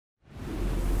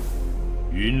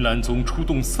云岚宗出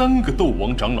动3个斗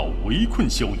王长老围困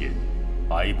萧炎，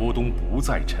白波东不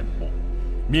再沉默。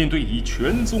面对以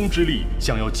全宗之力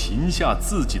想要擒下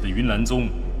自己的云岚宗，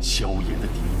萧炎的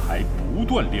底牌不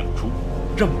断亮出，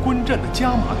让观战的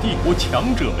加玛帝国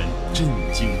强者们震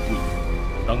惊不已。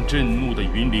当震怒的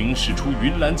云灵使出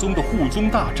云岚宗的护宗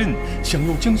大阵，想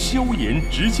要将萧炎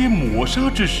直接抹杀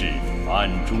之时，暗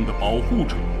中的保护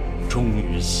者终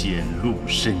于显露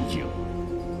身影。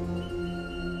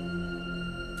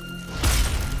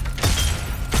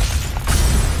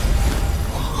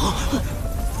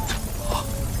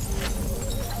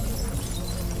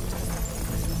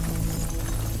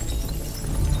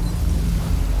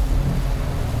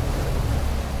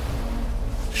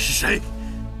是谁？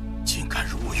竟敢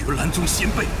辱我云岚宗先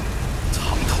辈，藏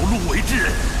头露尾之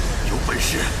人，有本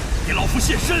事给老夫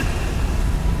现身！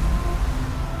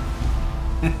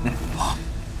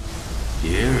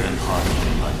别人怕你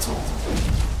云岚宗，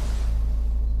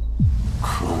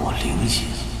可我灵隐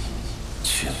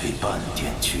却没半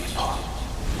点惧怕。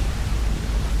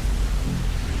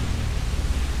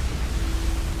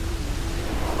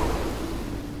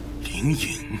灵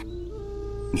隐，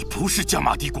你不是加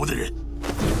玛帝国的人。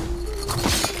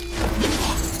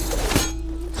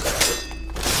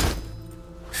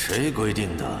谁规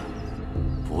定的？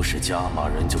不是加玛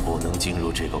人就不能进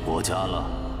入这个国家了？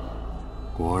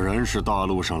果然是大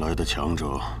陆上来的强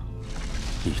者，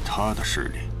以他的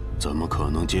势力，怎么可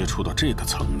能接触到这个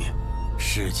层面？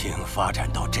事情发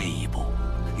展到这一步，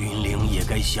云灵也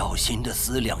该小心地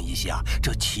思量一下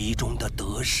这其中的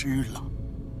得失了。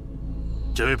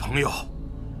这位朋友，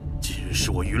今日是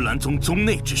我云岚宗宗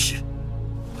内之事，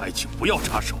还请不要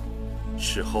插手。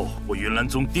事后我云岚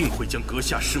宗定会将阁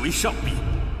下视为上宾。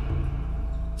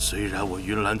虽然我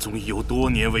云岚宗已有多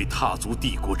年未踏足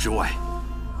帝国之外，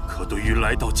可对于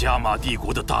来到加玛帝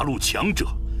国的大陆强者，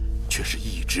却是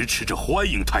一直持着欢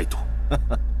迎态度。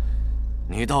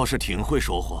你倒是挺会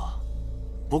说话，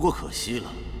不过可惜了，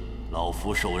老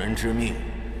夫受人之命，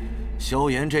萧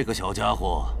炎这个小家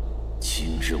伙，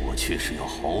今日我却是要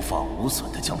毫发无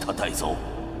损地将他带走。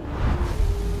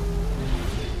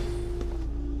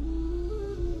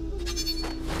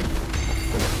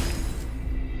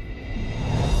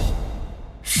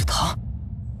是他？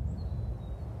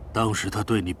当时他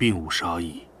对你并无杀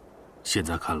意，现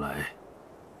在看来，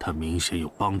他明显有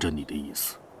帮着你的意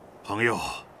思。朋友，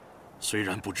虽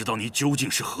然不知道你究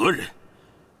竟是何人，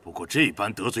不过这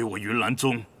般得罪我云岚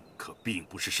宗，可并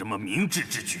不是什么明智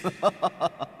之举。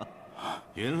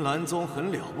云岚宗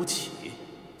很了不起，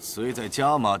虽在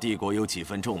加玛帝国有几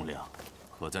分重量，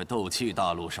可在斗气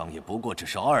大陆上也不过只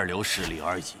是2流势力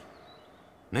而已。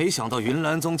没想到云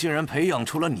岚宗竟然培养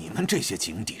出了你们这些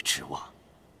井底之蛙。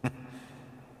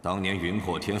当年云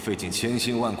破天费尽千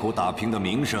辛万苦打拼的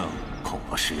名声，恐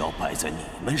怕是要败在你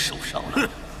们手上了。哼！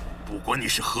不管你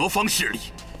是何方势力，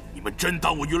你们真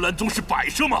当我云岚宗是摆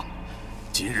设吗？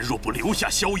今日若不留下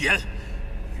萧炎，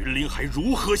云灵还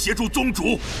如何协助宗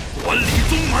主管理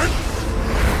宗门？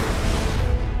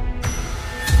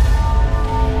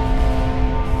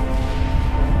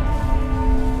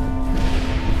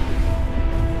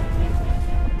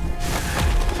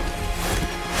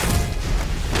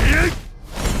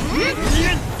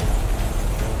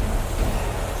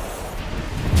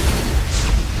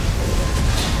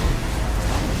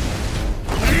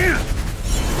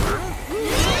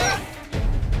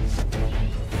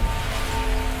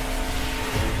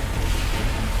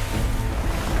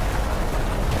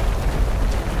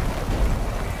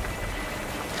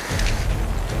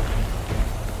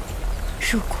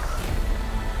如果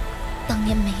当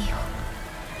年没有，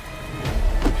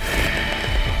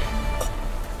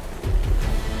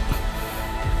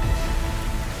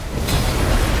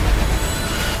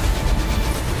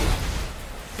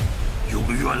永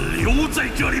远留在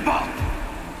这里吧。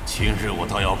今日我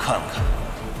倒要看看，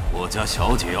我家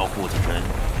小姐要护的人，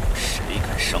谁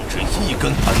敢伤之一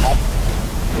根汗毛。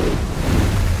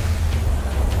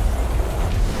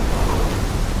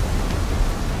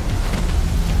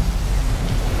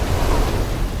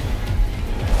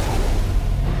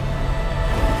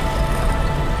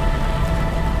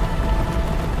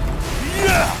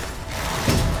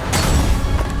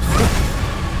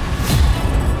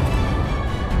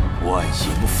万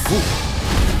影父，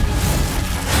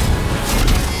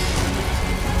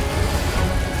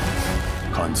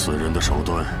看此人的手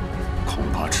段，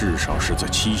恐怕至少是在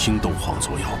7星斗皇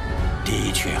左右。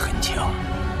的确很强，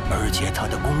而且他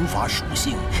的功法属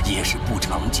性也是不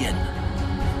常见的。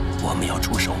我们要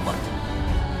出手吗？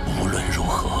无论如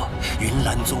何，云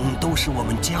岚宗都是我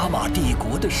们加玛帝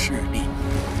国的势力。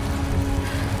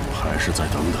还是再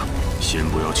等等，先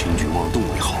不要轻举妄动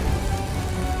为好。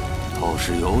倒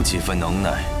是有几分能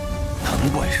耐，难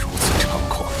怪如此猖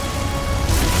狂。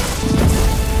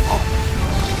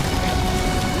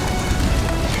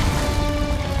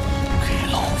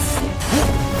给老夫破！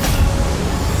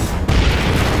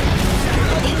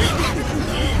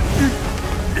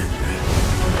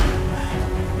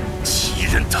欺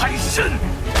人太甚！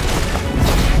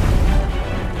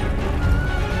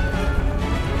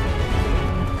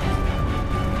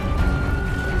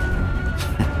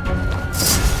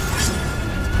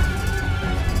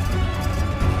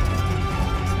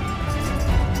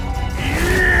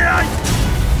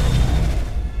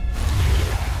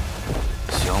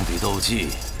 斗技，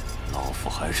老夫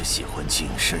还是喜欢近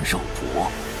身肉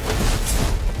搏。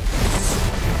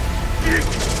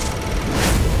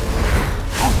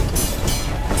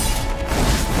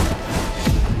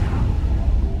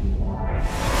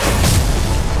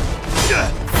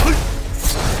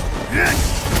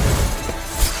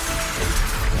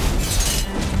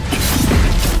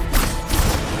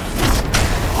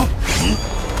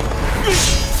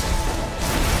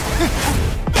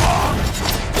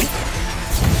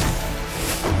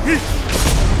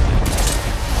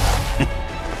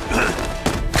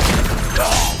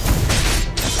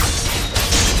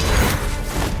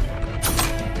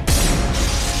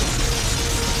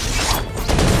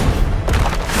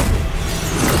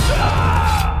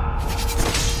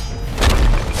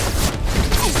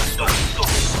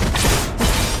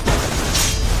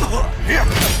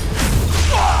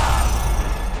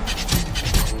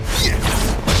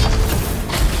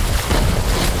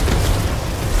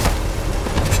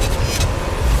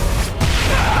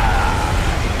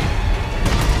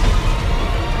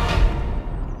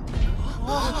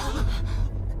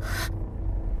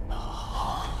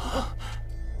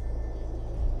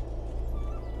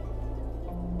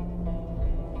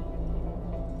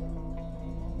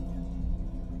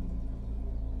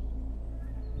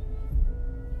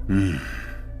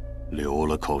留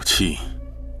了口气。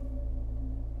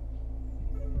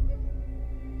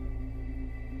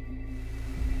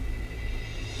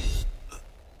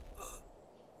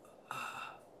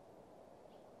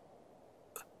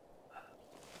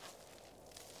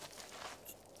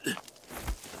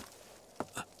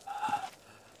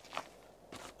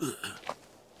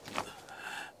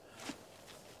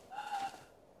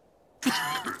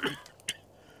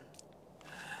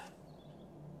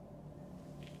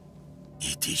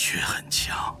的确很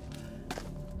强。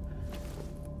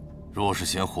若是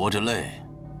嫌活着累，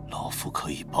老夫可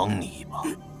以帮你一把。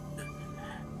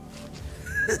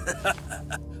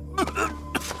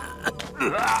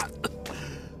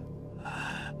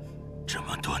这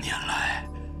么多年来，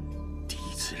第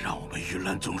一次让我们云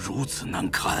岚宗如此难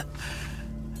堪。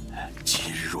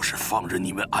今日若是放任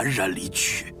你们安然离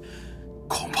去，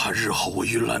恐怕日后我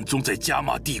云岚宗在加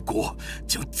玛帝国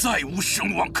将再无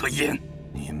声望可言。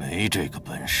 你没这个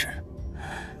本事，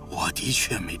我的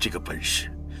确没这个本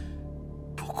事。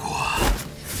不过，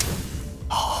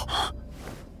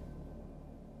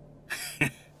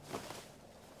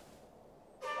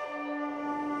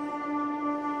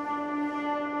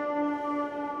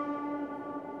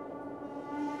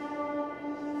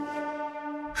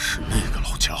是那个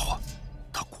老家伙，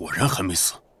他果然还没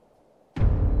死。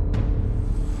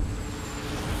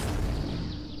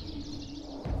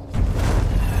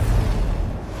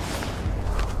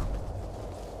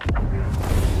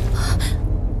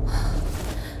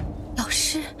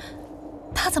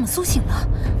 他怎么苏醒了？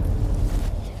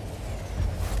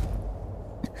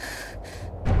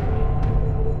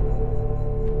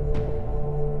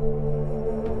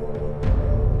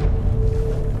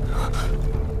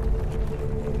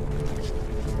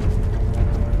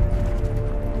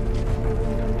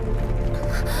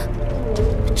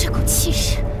这股气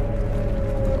势，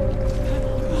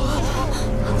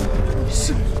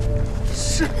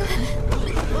是。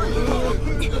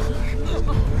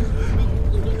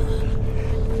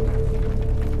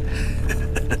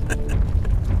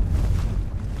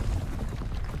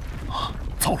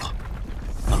 糟了，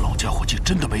那老家伙竟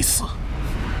真的没死。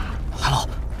韩老，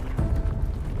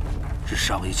是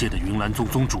上一届的云岚宗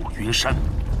宗主云山，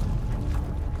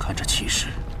看这气势，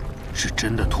是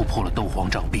真的突破了斗皇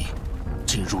掌壁，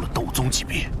进入了斗宗级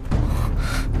别。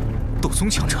斗宗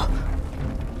强者，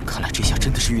看来这下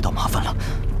真的是遇到麻烦了。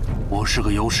我是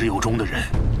个有始有终的人，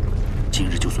今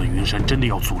日就算云山真的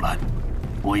要阻拦，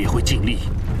我也会尽力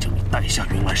将你带下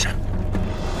云岚山。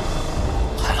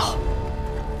海老，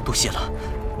多谢了。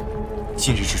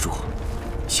今日之主，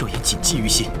萧炎谨记于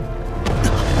心。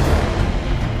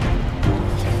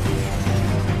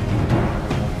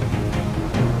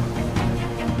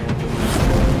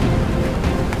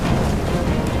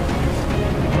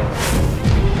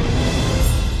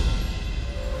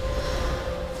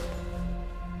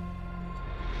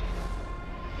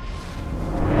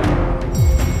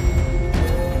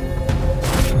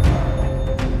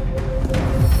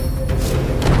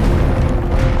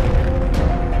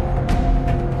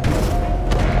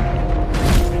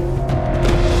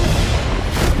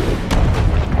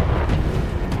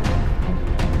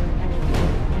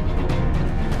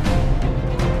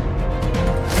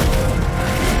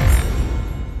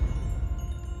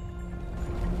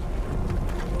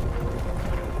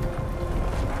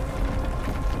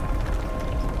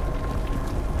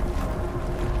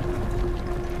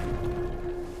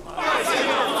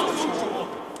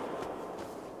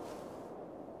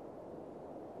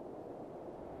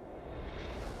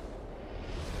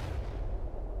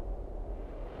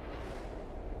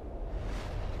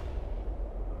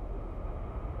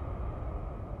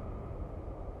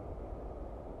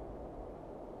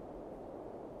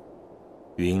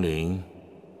云灵，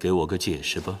给我个解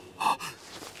释吧。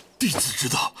弟子知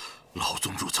道，老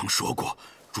宗主曾说过，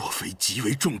若非极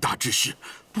为重大之事，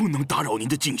不能打扰您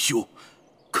的静修。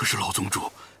可是老宗主，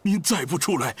您再不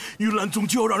出来，云岚宗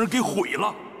就要让人给毁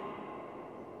了。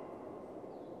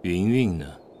云韵呢？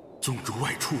宗主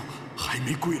外出，还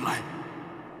没归来。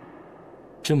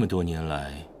这么多年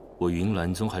来，我云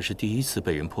岚宗还是第一次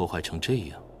被人破坏成这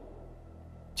样。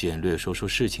简略说说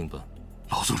事情吧。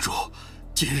老宗主，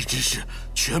今日之事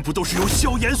全部都是由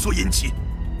萧炎所引起。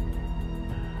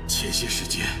前些时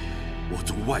间，我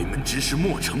宗外门执事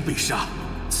莫成被杀，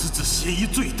此子嫌疑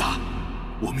最大。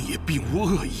我们也并无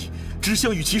恶意，只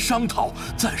想与其商讨，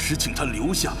暂时请他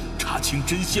留下，查清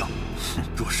真相。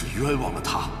若是冤枉了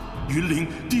他，云灵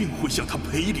定会向他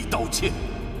赔礼道歉。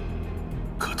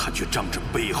可他却仗着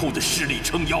背后的势力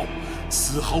撑腰，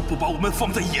丝毫不把我们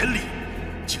放在眼里，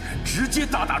竟然直接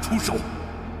大打出手。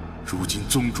如今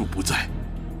宗主不在，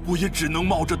我也只能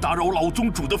冒着打扰老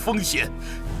宗主的风险，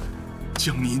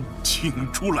将您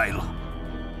请出来了。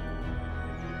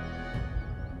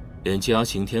连加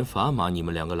刑天砝码你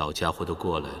们两个老家伙都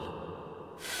过来了，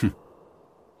哼！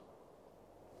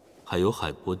还有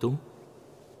海波东，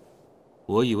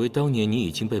我以为当年你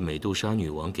已经被美杜莎女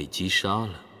王给击杀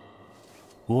了。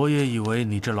我也以为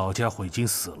你这老家伙已经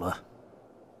死了。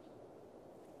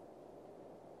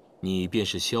你便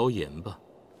是萧炎吧？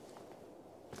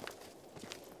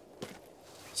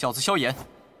小子萧炎，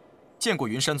见过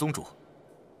云山宗主。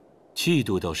气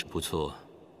度倒是不错，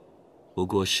不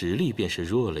过实力便是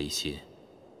弱了一些。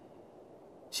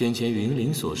先前云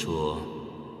灵所说，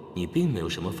你并没有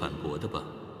什么反驳的吧？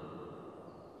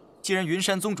既然云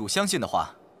山宗主相信的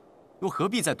话，又何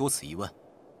必再多此一问？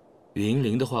云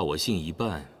灵的话我信一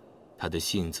半，他的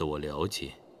性子我了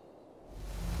解。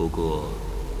不过，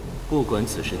不管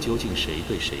此事究竟谁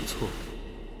对谁错，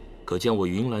可将我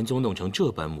云岚宗弄成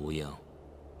这般模样，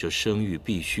这声誉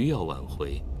必须要挽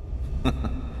回。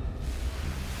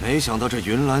没想到这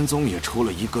云岚宗也出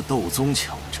了一个斗宗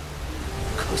强者，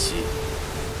可惜，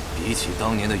比起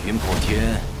当年的云破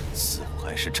天，似乎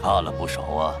还是差了不少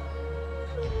啊。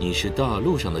你是大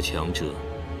陆上的强者，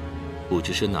不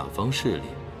知是哪方势力。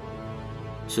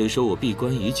虽说我闭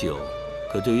关已久，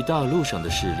可对于大陆上的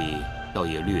势力，倒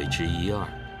也略知一二。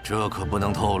这可不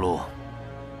能透露。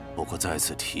不过在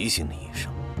此提醒你一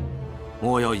声，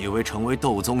莫要以为成为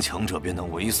斗宗强者便能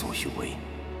为所欲为。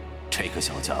这个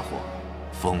小家伙，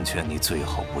奉劝你最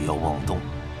好不要妄动。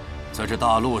在这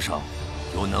大陆上，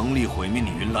有能力毁灭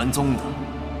你云岚宗的，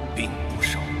并不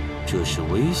少。这是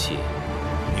威胁？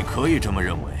你可以这么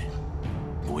认为，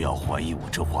不要怀疑我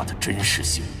这话的真实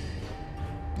性。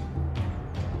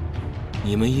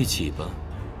你们一起吧。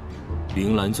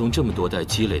云岚宗这么多代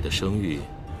积累的声誉，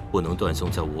不能断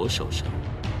送在我手上。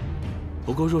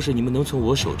不过，若是你们能从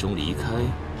我手中离开，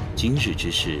今日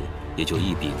之事也就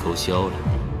一笔勾销了。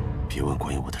别问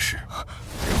关于我的事，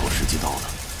日后时机到了，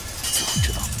你就会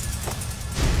知道。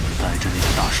带着那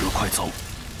个大蛇快走！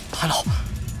韩老，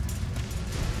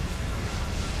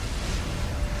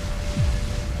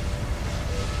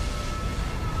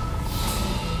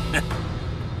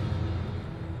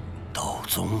斗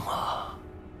宗啊，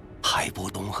海波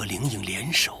东和灵影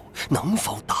联手，能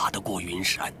否打得过云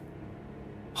山？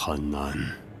很难。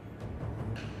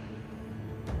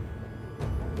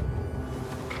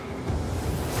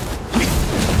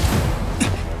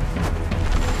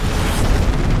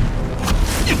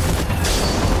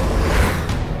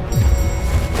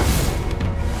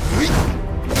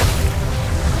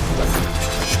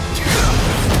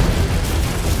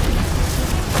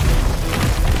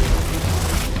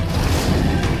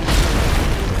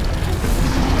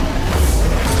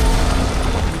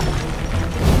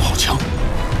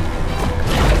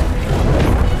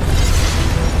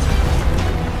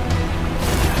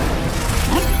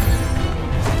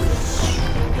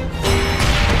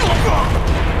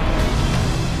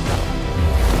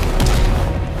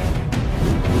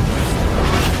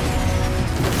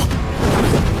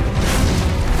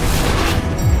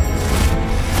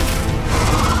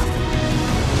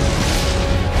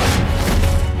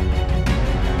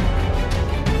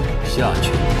下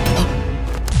去。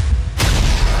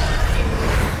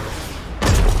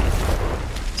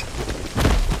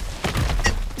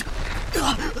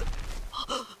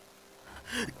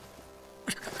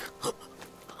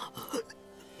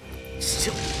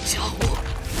小家伙，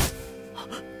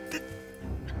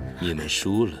你们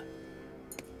输了。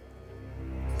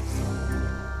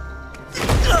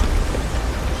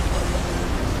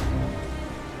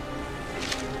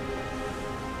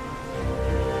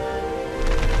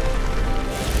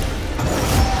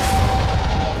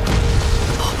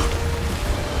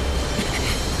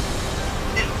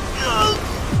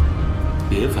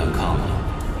别反抗了，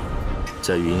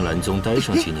在云岚宗待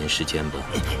上几年时间吧。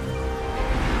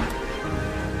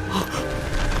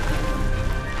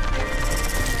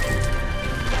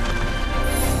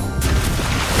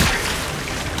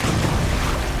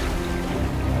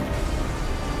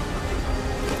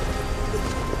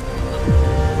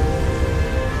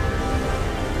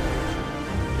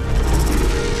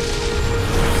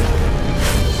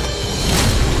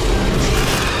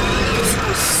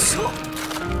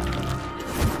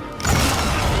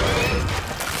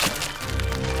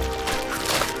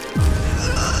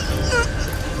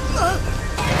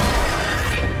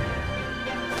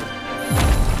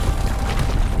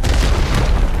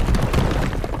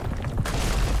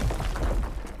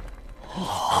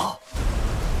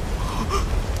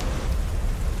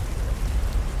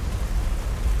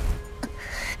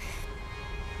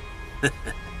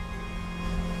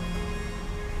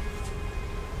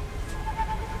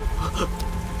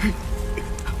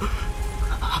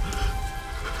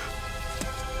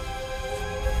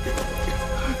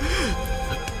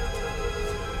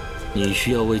你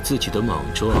需要为自己的莽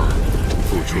撞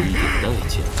付出一点代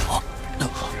价。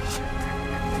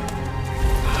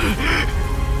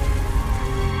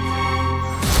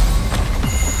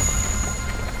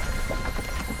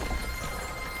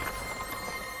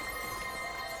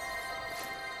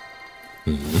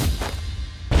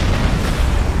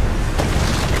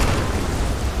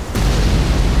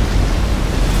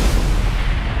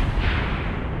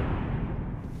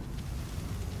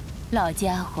老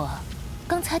家伙，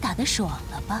刚才打得爽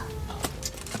了吧？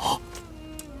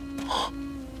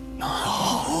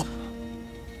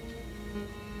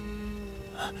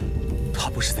他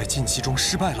不是在晋级中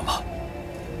失败了吗？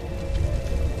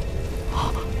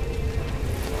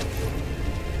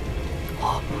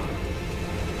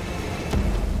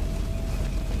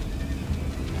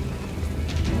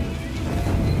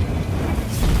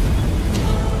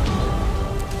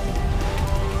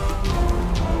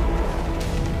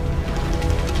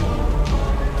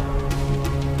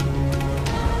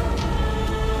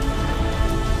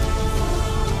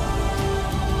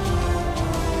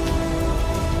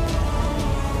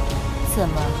怎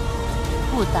么，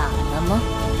不打了吗？